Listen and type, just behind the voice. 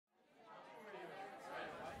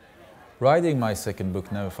Writing my second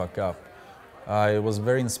book, Never Fuck Up, I was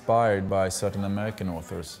very inspired by certain American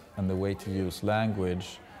authors and the way to use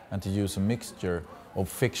language and to use a mixture of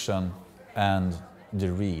fiction and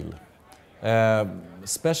the real.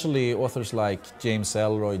 Especially authors like James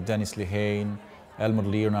Ellroy, Dennis Lehane, Elmore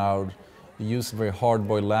Leonard use very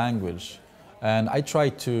hard-boiled language. And I try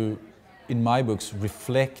to, in my books,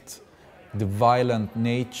 reflect the violent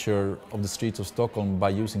nature of the streets of Stockholm by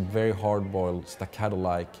using very hard-boiled,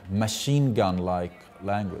 staccato-like, machine gun-like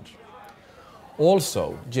language.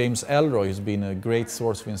 Also, James Ellroy, who's been a great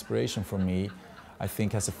source of inspiration for me, I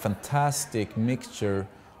think has a fantastic mixture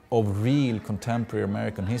of real contemporary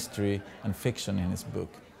American history and fiction in his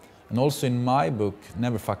book. And also in my book,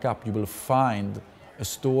 Never Fuck Up, you will find a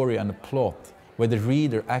story and a plot where the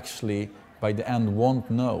reader actually, by the end, won't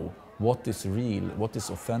know what is real, what is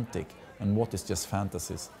authentic, and what is just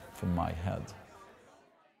fantasies from my head.